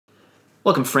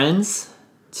Welcome, friends,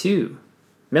 to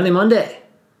Manly Monday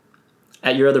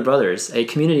at Your Other Brothers, a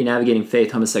community navigating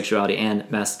faith, homosexuality, and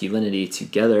masculinity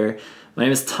together. My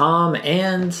name is Tom,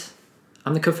 and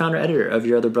I'm the co-founder editor of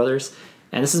Your Other Brothers,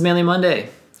 and this is Manly Monday,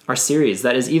 our series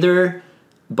that is either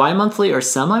bi-monthly or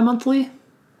semi-monthly.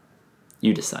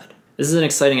 You decide. This is an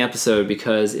exciting episode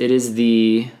because it is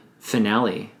the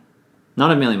finale, not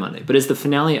of Manly Monday, but it's the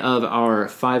finale of our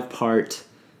 5-part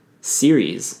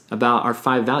series about our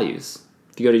 5 values.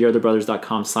 If you go to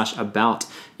yourotherbrothers.com/about,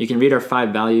 you can read our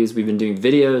 5 values. We've been doing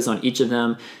videos on each of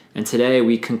them, and today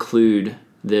we conclude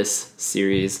this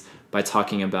series by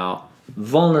talking about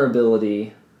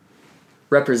vulnerability,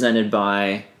 represented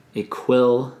by a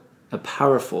quill, a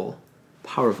powerful,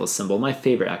 powerful symbol, my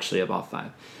favorite actually of all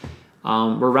 5.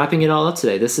 We're wrapping it all up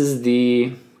today. This is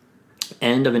the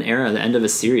end of an era, the end of a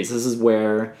series. This is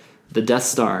where the Death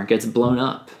Star gets blown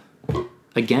up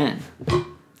again,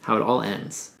 how it all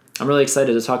ends. I'm really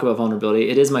excited to talk about vulnerability.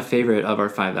 It is my favorite of our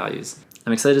 5 values.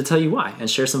 I'm excited to tell you why and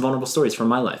share some vulnerable stories from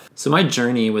my life. So my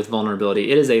journey with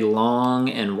vulnerability, it is a long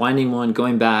and winding one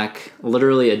going back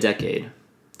literally a decade.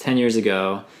 10 years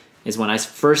ago is when I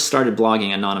first started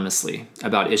blogging anonymously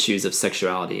about issues of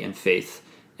sexuality and faith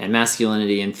and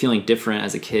masculinity and feeling different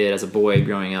as a kid, as a boy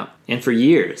growing up. And for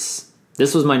years,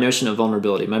 this was my notion of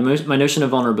vulnerability. My notion of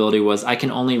vulnerability was I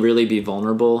can only really be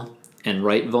vulnerable and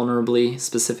write vulnerably,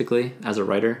 specifically as a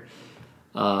writer,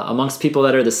 amongst people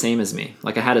that are the same as me.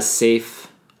 Like I had a safe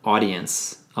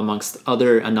audience amongst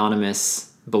other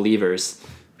anonymous believers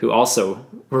who also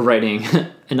were writing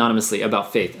anonymously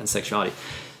about faith and sexuality.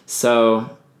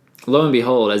 So lo and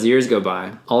behold, as years go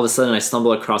by, all of a sudden I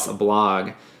stumble across a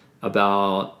blog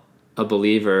about a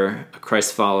believer, a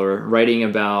Christ follower, writing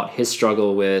about his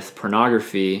struggle with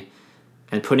pornography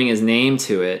and putting his name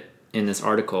to it in this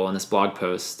article, in this blog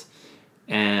post.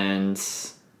 And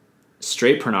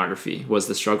straight pornography was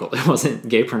the struggle. It wasn't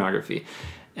gay pornography.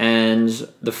 And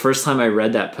the first time I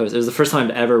read that post, it was the first time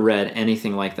I've ever read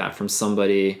anything like that from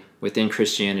somebody within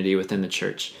Christianity, within the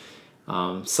church.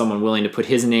 Someone willing to put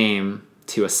his name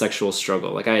to a sexual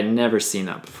struggle. Like I had never seen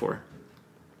that before.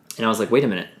 And I was like, wait a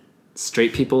minute.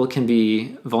 Straight people can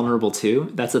be vulnerable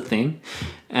too? That's a thing?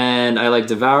 And I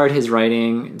devoured his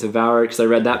writing, because I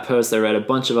read that post, I read a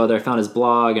bunch of I found his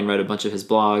blog and read a bunch of his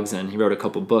blogs, and he wrote a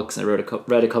couple books, I read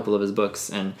a couple of his books,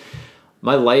 and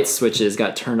my light switches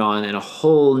got turned on in a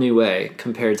whole new way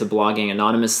compared to blogging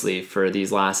anonymously for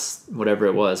these last, whatever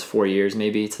it was, 4 years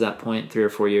maybe to that point, 3 or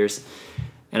 4 years.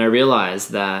 And I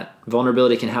realized that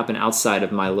vulnerability can happen outside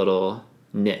of my little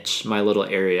niche, my little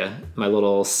area, my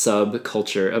little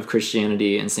subculture of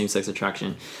Christianity and same-sex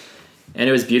attraction. And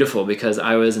it was beautiful because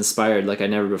I was inspired like I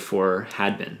never before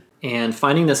had been. And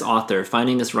finding this author,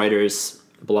 finding this writer's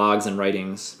blogs and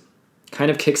writings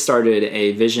kind of kickstarted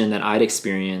a vision that I'd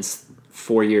experienced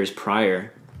 4 years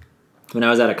prior when I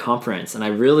was at a conference. And I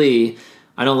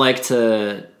don't like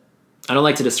to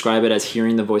describe it as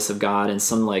hearing the voice of God in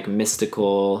some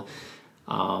mystical,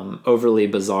 overly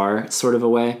bizarre sort of a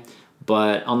way.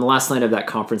 But on the last night of that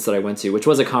conference that I went to, which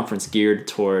was a conference geared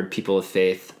toward people of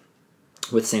faith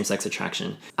with same-sex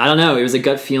attraction, I don't know, it was a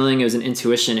gut feeling, it was an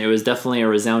intuition, it was definitely a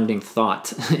resounding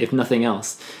thought, if nothing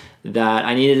else, that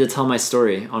I needed to tell my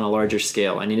story on a larger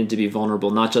scale. I needed to be vulnerable,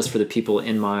 not just for the people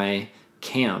in my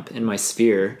camp, in my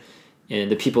sphere, and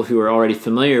the people who are already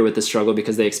familiar with the struggle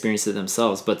because they experienced it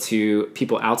themselves, but to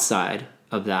people outside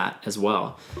of that as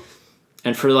well.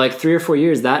 And for 3 or 4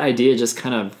 years, that idea just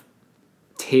kind of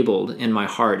tabled in my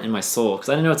heart, in my soul, because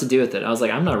I didn't know what to do with it. I was like,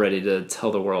 I'm not ready to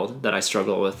tell the world that I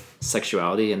struggle with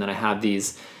sexuality and that I have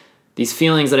these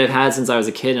feelings that I've had since I was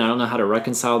a kid, and I don't know how to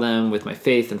reconcile them with my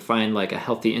faith and find a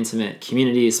healthy, intimate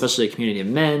community, especially a community of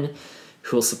men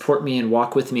who will support me and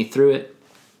walk with me through it.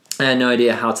 I had no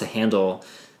idea how to handle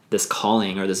this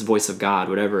calling or this voice of God,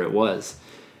 whatever it was.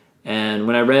 And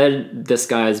when I read this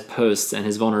guy's posts and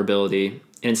his vulnerability,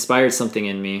 it inspired something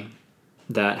in me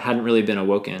that hadn't really been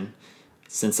awoken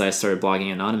since I started blogging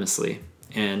anonymously.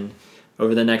 And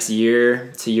over the next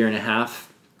year to year and a half,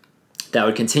 that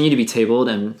would continue to be tabled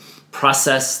and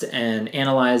processed and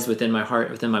analyzed within my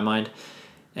heart, within my mind.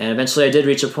 And eventually I did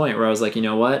reach a point where I was like, you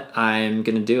know what? I'm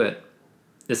going to do it.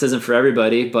 This isn't for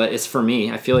everybody, but it's for me.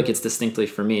 I feel like it's distinctly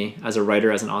for me as a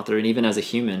writer, as an author, and even as a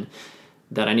human,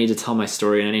 that I need to tell my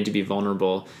story and I need to be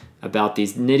vulnerable about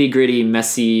these nitty-gritty,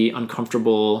 messy,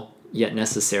 uncomfortable, yet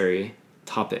necessary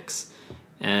topics.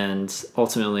 And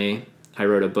ultimately, I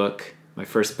wrote a book, my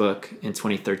first book in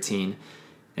 2013,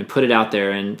 and put it out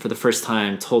there, and for the first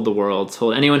time told the world,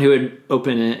 told anyone who would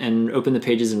open it and open the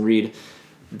pages and read,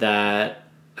 that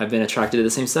I've been attracted to the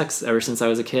same sex ever since I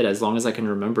was a kid, as long as I can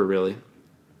remember, really.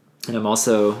 And I'm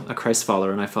also a Christ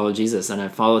follower, and I follow Jesus, and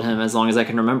I've followed him as long as I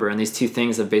can remember. And these two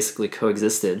things have basically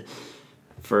coexisted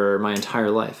for my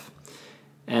entire life.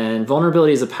 And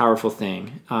vulnerability is a powerful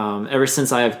thing. Ever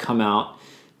since I have come out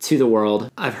to the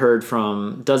world, I've heard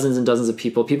from dozens and dozens of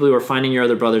people who are finding your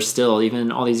other brother still,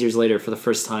 even all these years later for the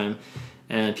first time,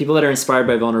 and people that are inspired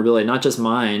by vulnerability, not just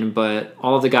mine, but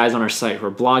all of the guys on our site who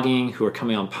are blogging, who are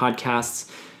coming on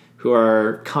podcasts, who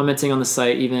are commenting on the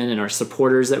site even, and our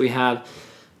supporters that we have.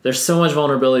 There's so much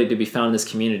vulnerability to be found in this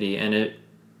community. And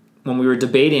when we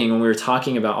were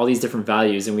talking about all these different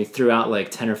values, and we threw out like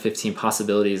 10 or 15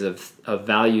 possibilities of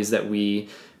values that we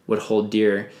would hold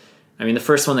dear, I mean, the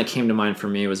first one that came to mind for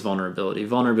me was vulnerability.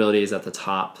 Vulnerability is at the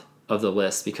top of the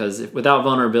list, because without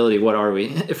vulnerability, what are we?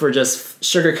 If we're just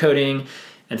sugarcoating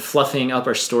and fluffing up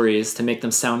our stories to make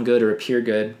them sound good or appear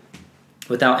good,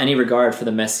 without any regard for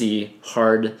the messy,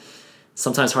 hard,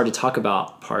 sometimes hard to talk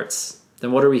about parts,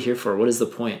 then what are we here for? What is the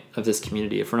point of this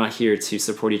community if we're not here to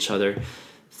support each other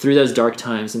through those dark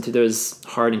times and through those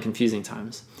hard and confusing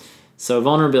times? So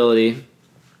vulnerability,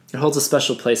 it holds a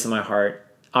special place in my heart,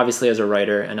 obviously as a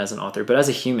writer and as an author, but as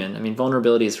a human. I mean,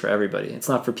 vulnerability is for everybody. It's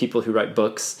not for people who write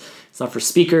books. It's not for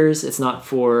speakers. It's not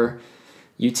for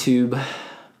YouTube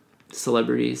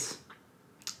celebrities.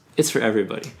 It's for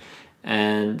everybody.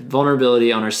 And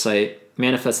vulnerability on our site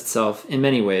manifests itself in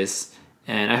many ways.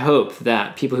 And I hope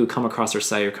that people who come across our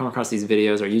site or come across these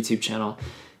videos, our YouTube channel,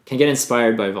 can get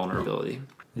inspired by vulnerability.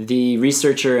 The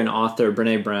researcher and author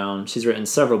Brené Brown, she's written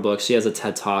several books. She has a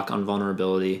TED Talk on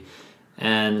vulnerability.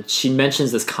 And she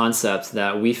mentions this concept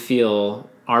that we feel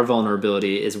our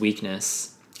vulnerability is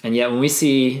weakness. And yet when we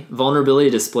see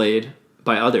vulnerability displayed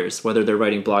by others, whether they're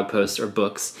writing blog posts or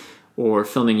books or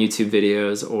filming YouTube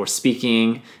videos or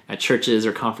speaking at churches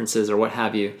or conferences or what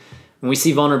have you, when we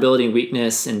see vulnerability and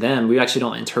weakness in them, we actually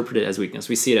don't interpret it as weakness.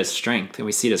 We see it as strength, and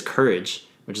we see it as courage,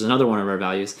 which is another one of our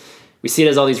values. We see it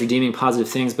as all these redeeming positive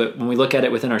things, but when we look at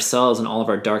it within ourselves and all of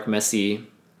our dark, messy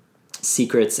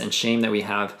secrets and shame that we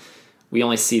have, we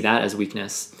only see that as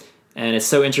weakness. And it's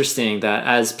so interesting that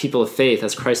as people of faith,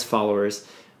 as Christ followers,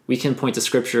 we can point to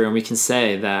Scripture and we can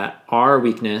say that our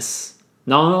weakness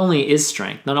not only is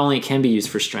strength, not only can be used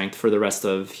for strength for the rest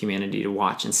of humanity to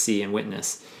watch and see and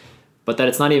witness, but that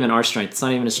it's not even our strength. It's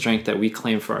not even a strength that we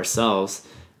claim for ourselves,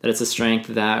 that it's a strength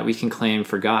that we can claim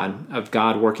for God, of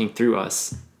God working through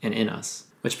us and in us.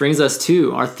 Which brings us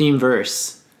to our theme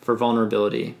verse for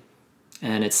vulnerability.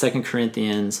 And it's 2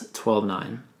 Corinthians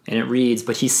 12:9. And it reads,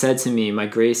 "But he said to me, my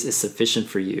grace is sufficient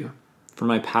for you, for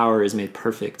my power is made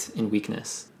perfect in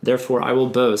weakness. Therefore I will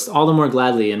boast all the more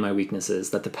gladly in my weaknesses,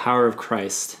 that the power of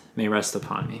Christ may rest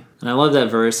upon me." And I love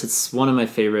that verse. It's one of my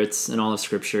favorites in all of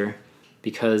Scripture,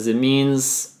 because it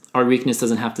means our weakness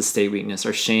doesn't have to stay weakness.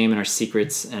 Our shame and our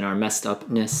secrets and our messed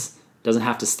upness doesn't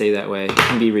have to stay that way. It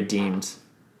can be redeemed.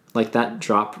 Like that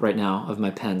drop right now of my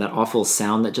pen, that awful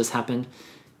sound that just happened,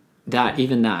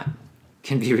 even that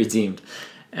can be redeemed.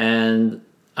 And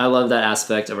I love that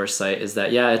aspect of our site, is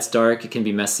that, yeah, it's dark, it can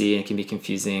be messy, and it can be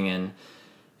confusing and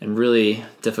really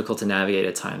difficult to navigate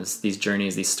at times, these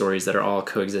journeys, these stories that are all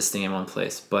coexisting in one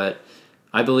place. But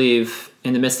I believe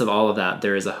in the midst of all of that,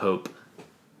 there is a hope,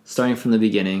 starting from the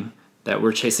beginning, that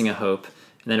we're chasing a hope.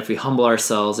 And then if we humble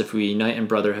ourselves, if we unite in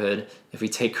brotherhood, if we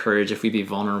take courage, if we be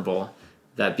vulnerable,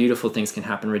 that beautiful things can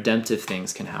happen, redemptive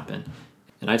things can happen.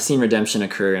 And I've seen redemption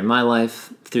occur in my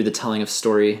life through the telling of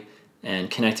story and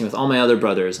connecting with all my other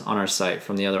brothers on our site,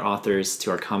 from the other authors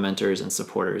to our commenters and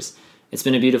supporters. It's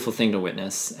been a beautiful thing to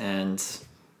witness. And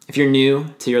if you're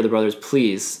new to your other brothers,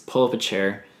 please pull up a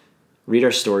chair, read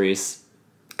our stories,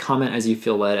 comment as you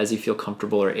feel led, as you feel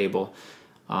comfortable or able.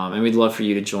 And we'd love for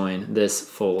you to join this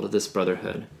fold, this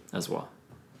brotherhood as well.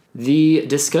 The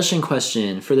discussion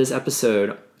question for this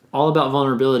episode, all about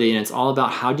vulnerability, and it's all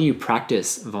about how do you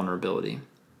practice vulnerability?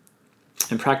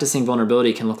 And practicing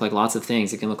vulnerability can look like lots of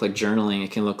things. It can look like journaling.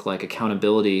 It can look like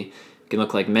accountability. It can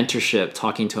look like mentorship,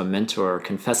 talking to a mentor,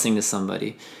 confessing to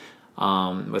somebody,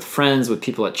 with friends, with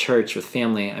people at church, with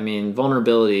family. I mean,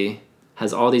 vulnerability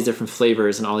has all these different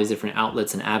flavors and all these different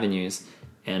outlets and avenues,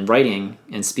 and writing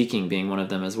and speaking being one of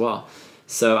them as well.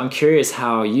 So I'm curious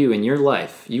how you, in your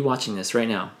life, you watching this right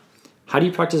now, how do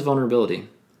you practice vulnerability?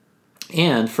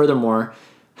 And furthermore,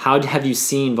 how have you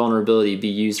seen vulnerability be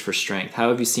used for strength? How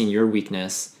have you seen your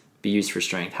weakness be used for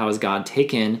strength? How has God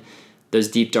taken those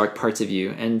deep, dark parts of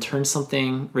you and turned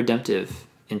something redemptive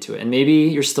into it? And maybe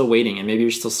you're still waiting, and maybe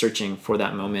you're still searching for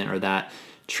that moment or that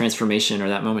transformation or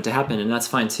that moment to happen, and that's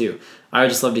fine too. I would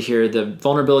just love to hear the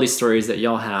vulnerability stories that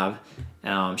y'all have.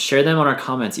 Share them on our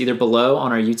comments, either below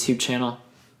on our YouTube channel,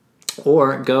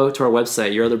 or go to our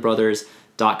website,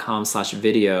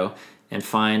 yourotherbrothers.com/video, and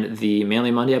find the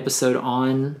Manly Monday episode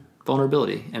on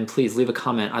vulnerability. And please leave a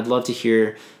comment. I'd love to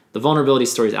hear the vulnerability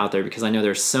stories out there, because I know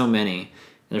there's so many, and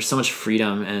there's so much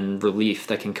freedom and relief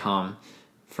that can come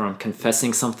from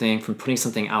confessing something, from putting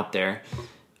something out there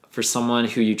for someone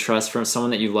who you trust, from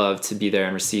someone that you love to be there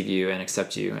and receive you and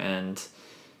accept you. And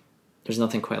there's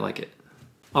nothing quite like it.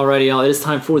 Alrighty, y'all, it is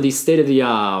time for the State of the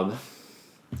Yob,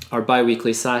 our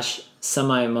bi-weekly /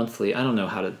 semi-monthly. I don't know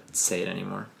how to say it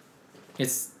anymore.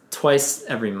 It's twice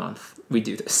every month we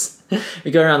do this.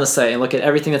 We go around the site and look at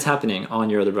everything that's happening on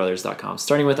yourotherbrothers.com,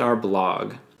 starting with our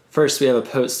blog. First, we have a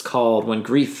post called When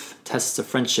Grief Tests a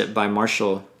Friendship by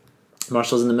Marshall.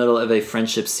 Marshall's in the middle of a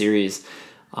friendship series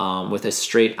with a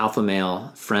straight alpha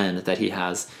male friend that he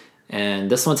has. And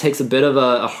this one takes a bit of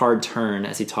a hard turn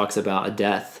as he talks about a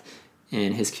death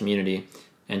in his community,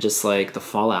 and just like the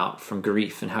fallout from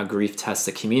grief and how grief tests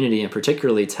a community, and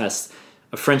particularly tests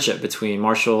a friendship between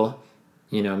Marshall,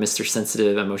 Mr.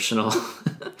 Sensitive, emotional,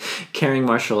 caring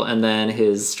Marshall, and then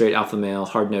his straight alpha male,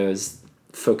 hard-nosed,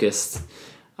 focused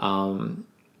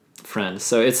friend.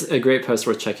 So it's a great post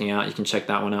worth checking out. You can check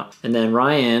that one out. And then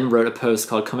Ryan wrote a post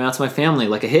called Coming Out to My Family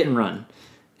Like a Hit and Run.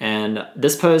 And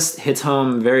this post hits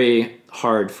home very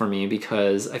hard for me,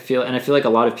 because I feel like a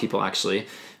lot of people actually,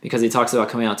 because he talks about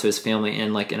coming out to his family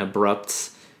in like an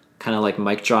abrupt kind of like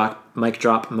mic drop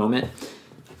moment.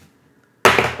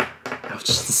 Ouch,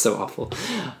 this is so awful.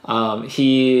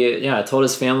 He told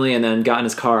his family and then got in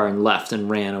his car and left and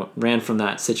ran from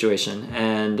that situation.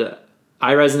 And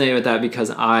I resonate with that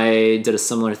because I did a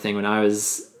similar thing when I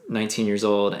was 19 years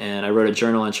old, and I wrote a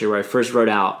journal entry where I first wrote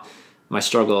out my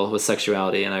struggle with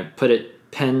sexuality, and I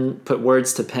put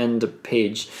words to pen to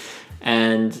page,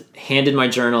 and handed my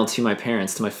journal to my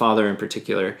parents, to my father in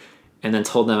particular, and then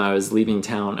told them I was leaving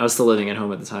town. I was still living at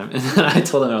home at the time, and I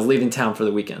told them I was leaving town for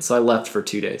the weekend. So I left for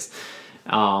 2 days,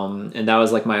 and that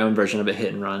was like my own version of a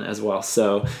hit and run as well.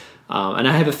 So, and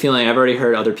I have a feeling I've already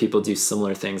heard other people do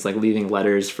similar things, like leaving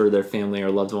letters for their family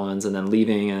or loved ones, and then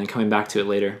leaving and then coming back to it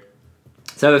later.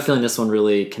 So I have a feeling this one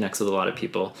really connects with a lot of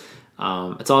people.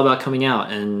 It's all about coming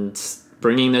out and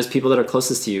bringing those people that are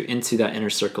closest to you into that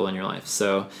inner circle in your life.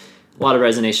 So a lot of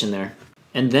resonation there.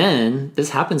 And then this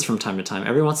happens from time to time.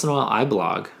 Every once in a while I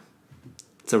blog.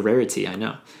 It's a rarity, I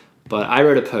know. But I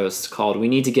wrote a post called We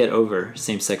Need to Get Over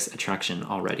Same-Sex Attraction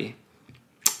Already.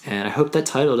 And I hope that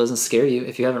title doesn't scare you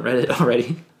if you haven't read it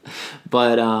already.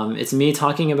 But it's me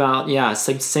talking about,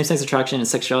 same-sex attraction and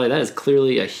sexuality. That is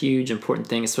clearly a huge, important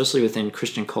thing, especially within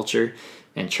Christian culture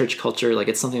and church culture. Like,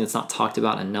 it's something that's not talked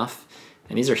about enough.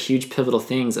 And these are huge, pivotal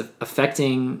things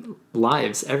affecting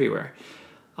lives everywhere.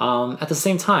 At the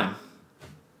same time,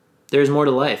 there's more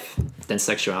to life than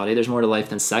sexuality. There's more to life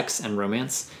than sex and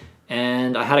romance.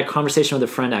 And I had a conversation with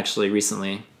a friend actually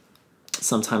recently,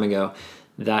 some time ago,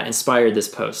 that inspired this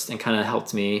post and kind of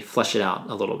helped me flesh it out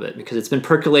a little bit, because it's been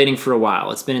percolating for a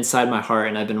while. It's been inside my heart,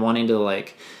 and I've been wanting to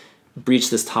breach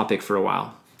this topic for a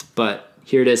while. But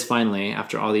here it is finally,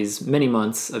 after all these many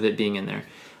months of it being in there.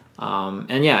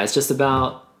 It's just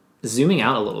about zooming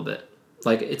out a little bit.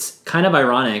 Like, it's kind of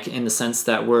ironic in the sense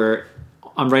that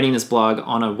I'm writing this blog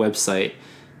on a website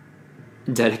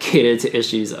dedicated to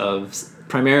issues of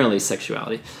primarily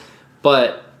sexuality.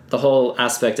 But the whole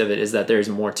aspect of it is that there's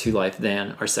more to life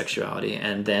than our sexuality,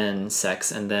 and then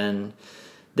sex, and then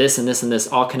this and this and this,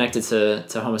 all connected to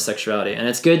homosexuality. And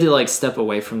it's good to step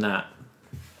away from that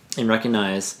and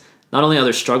recognize not only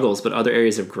other struggles, but other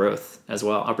areas of growth as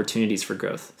well, opportunities for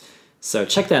growth. So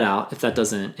check that out if that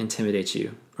doesn't intimidate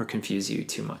you or confuse you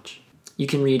too much. You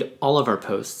can read all of our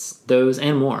posts, those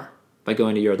and more, by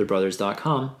going to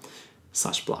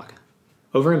yourotherbrothers.com/blog.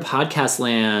 Over in podcast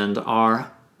land,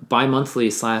 our bi-monthly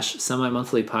 /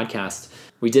 semi-monthly podcast,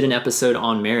 we did an episode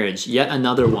on marriage, yet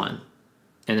another one,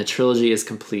 and the trilogy is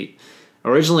complete.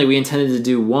 Originally, we intended to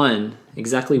do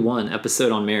exactly one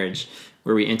episode on marriage,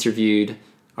 where we interviewed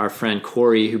our friend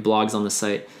Corey, who blogs on the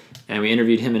site, and we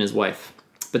interviewed him and his wife.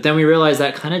 But then we realized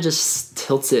that kind of just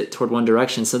tilts it toward one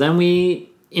direction. So then we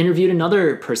interviewed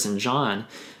another person, John,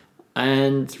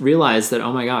 and realized that,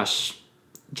 oh my gosh,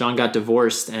 John got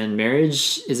divorced, and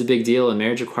marriage is a big deal, and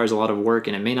marriage requires a lot of work,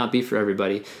 and it may not be for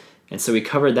everybody. And so we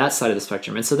covered that side of the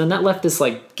spectrum. And so then that left this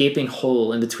gaping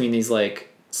hole in between these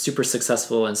super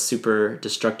successful and super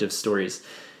destructive stories.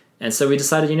 And so we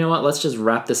decided, you know what, let's just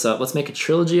wrap this up. Let's make a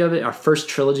trilogy of it, our first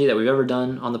trilogy that we've ever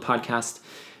done on the podcast.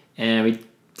 And we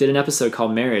did an episode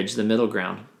called Marriage, the Middle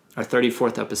Ground, our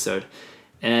 34th episode.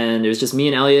 And it was just me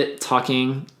and Elliot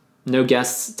talking, no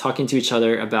guests, talking to each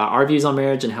other about our views on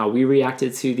marriage and how we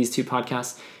reacted to these two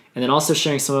podcasts. And then also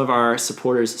sharing some of our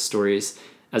supporters' stories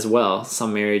as well,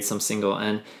 some married, some single.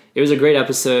 And it was a great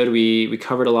episode. We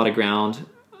covered a lot of ground.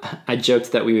 I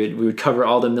joked that we would cover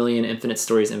all the million infinite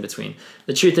stories in between.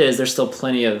 The truth is there's still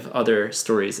plenty of other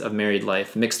stories of married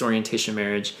life, mixed orientation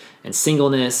marriage, and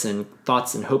singleness, and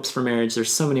thoughts and hopes for marriage.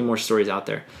 There's so many more stories out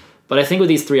there. But I think with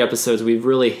these 3 episodes, we've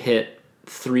really hit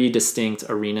 3 distinct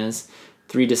arenas,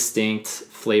 3 distinct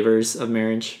flavors of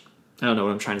marriage. I don't know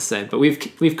what I'm trying to say, but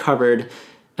we've covered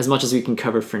as much as we can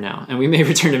cover for now, and we may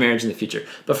return to marriage in the future.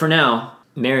 But for now,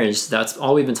 marriage, that's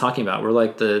all we've been talking about. We're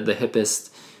like the hippest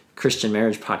Christian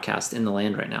marriage podcast in the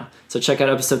land right now. So check out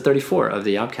episode 34 of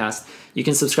the YOBcast. You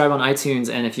can subscribe on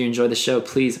iTunes, and if you enjoy the show,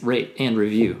 please rate and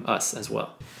review us as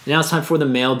well. Now it's time for the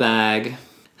mailbag, and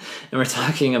we're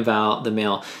talking about the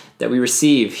mail that we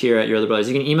receive here at Your Other Brothers.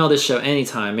 You can email this show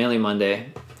anytime,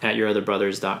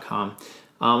 manlymonday@yourotherbrothers.com.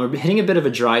 We're hitting a bit of a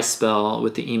dry spell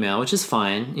with the email, which is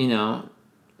fine. You know,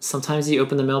 sometimes you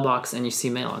open the mailbox and you see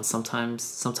mail, and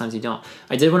sometimes you don't.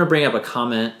 I did want to bring up a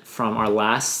comment from our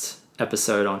last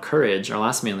episode on courage, our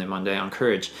last Manly Monday on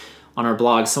courage, on our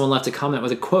blog. Someone left a comment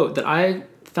with a quote that I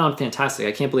found fantastic.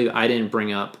 I can't believe I didn't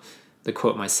bring up the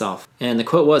quote myself. And the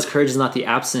quote was, "Courage is not the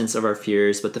absence of our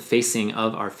fears, but the facing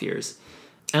of our fears."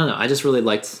 I don't know, I just really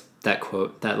liked that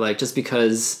quote, that like just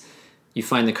because you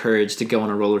find the courage to go on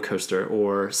a roller coaster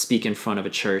or speak in front of a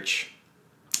church,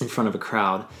 in front of a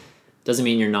crowd, doesn't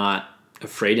mean you're not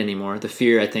afraid anymore. The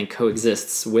fear, I think,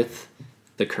 coexists with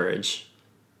the courage.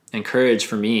 And courage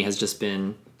for me has just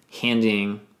been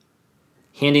handing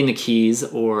the keys,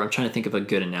 or I'm trying to think of a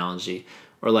good analogy,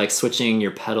 or like switching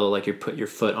your pedal, like you put your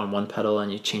foot on one pedal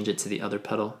and you change it to the other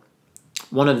pedal.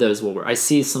 One of those will work. I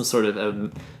see some sort of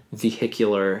a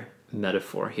vehicular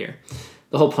metaphor here.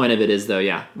 The whole point of it is, though,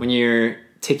 yeah, when you're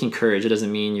taking courage, it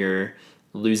doesn't mean you're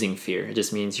losing fear. It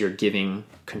just means you're giving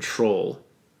control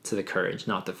to the courage,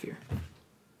 not the fear.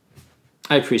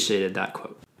 I appreciated that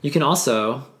quote. You can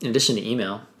also, in addition to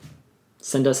email,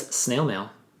 send us snail mail.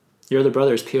 Your Other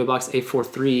Brothers, P.O. Box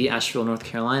 843, Asheville, North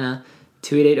Carolina,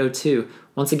 28802.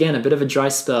 Once again, a bit of a dry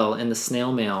spell in the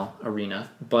snail mail arena.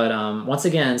 But once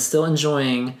again, still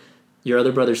enjoying Your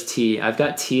Other Brothers tea. I've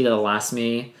got tea that'll last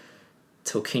me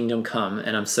till kingdom come,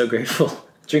 and I'm so grateful.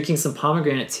 Drinking some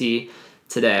pomegranate tea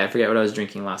today. I forget what I was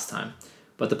drinking last time.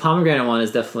 But the pomegranate one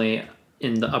is definitely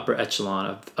in the upper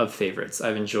echelon of favorites.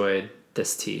 I've enjoyed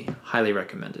this tea. Highly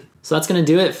recommended. So that's going to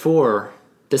do it for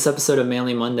this episode of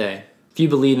Manly Monday. If you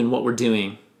believe in what we're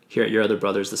doing here at Your Other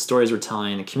Brothers, the stories we're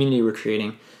telling, the community we're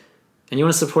creating, and you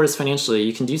want to support us financially,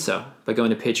 you can do so by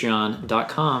going to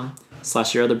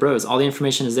patreon.com/yourotherbros. All the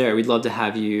information is there. We'd love to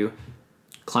have you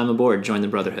climb aboard, join the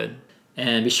brotherhood.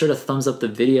 And be sure to thumbs up the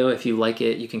video if you like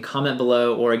it. You can comment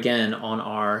below, or again on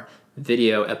our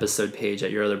video episode page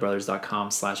at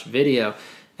yourotherbrothers.com/video.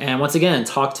 And once again,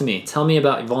 talk to me. Tell me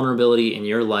about vulnerability in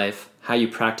your life, how you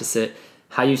practice it,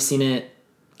 how you've seen it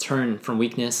turn from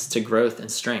weakness to growth and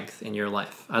strength in your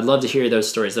life. I'd love to hear those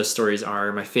stories. Those stories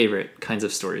are my favorite kinds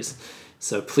of stories.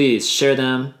 So please share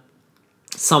them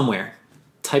somewhere.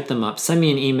 Type them up. Send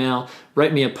me an email.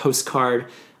 Write me a postcard.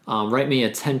 Write me a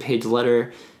 10-page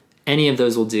letter. Any of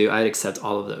those will do. I'd accept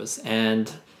all of those.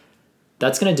 And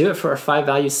that's going to do it for our 5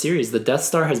 Values series. The Death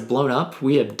Star has blown up.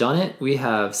 We have done it. We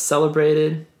have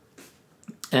celebrated.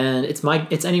 And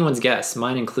it's anyone's guess,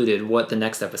 mine included, what the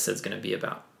next episode is going to be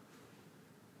about.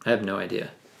 I have no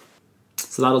idea.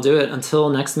 So that'll do it. Until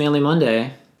next Manly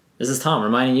Monday, this is Tom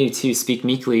reminding you to speak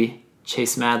meekly,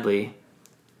 chase madly,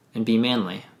 and be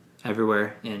manly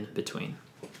everywhere in between.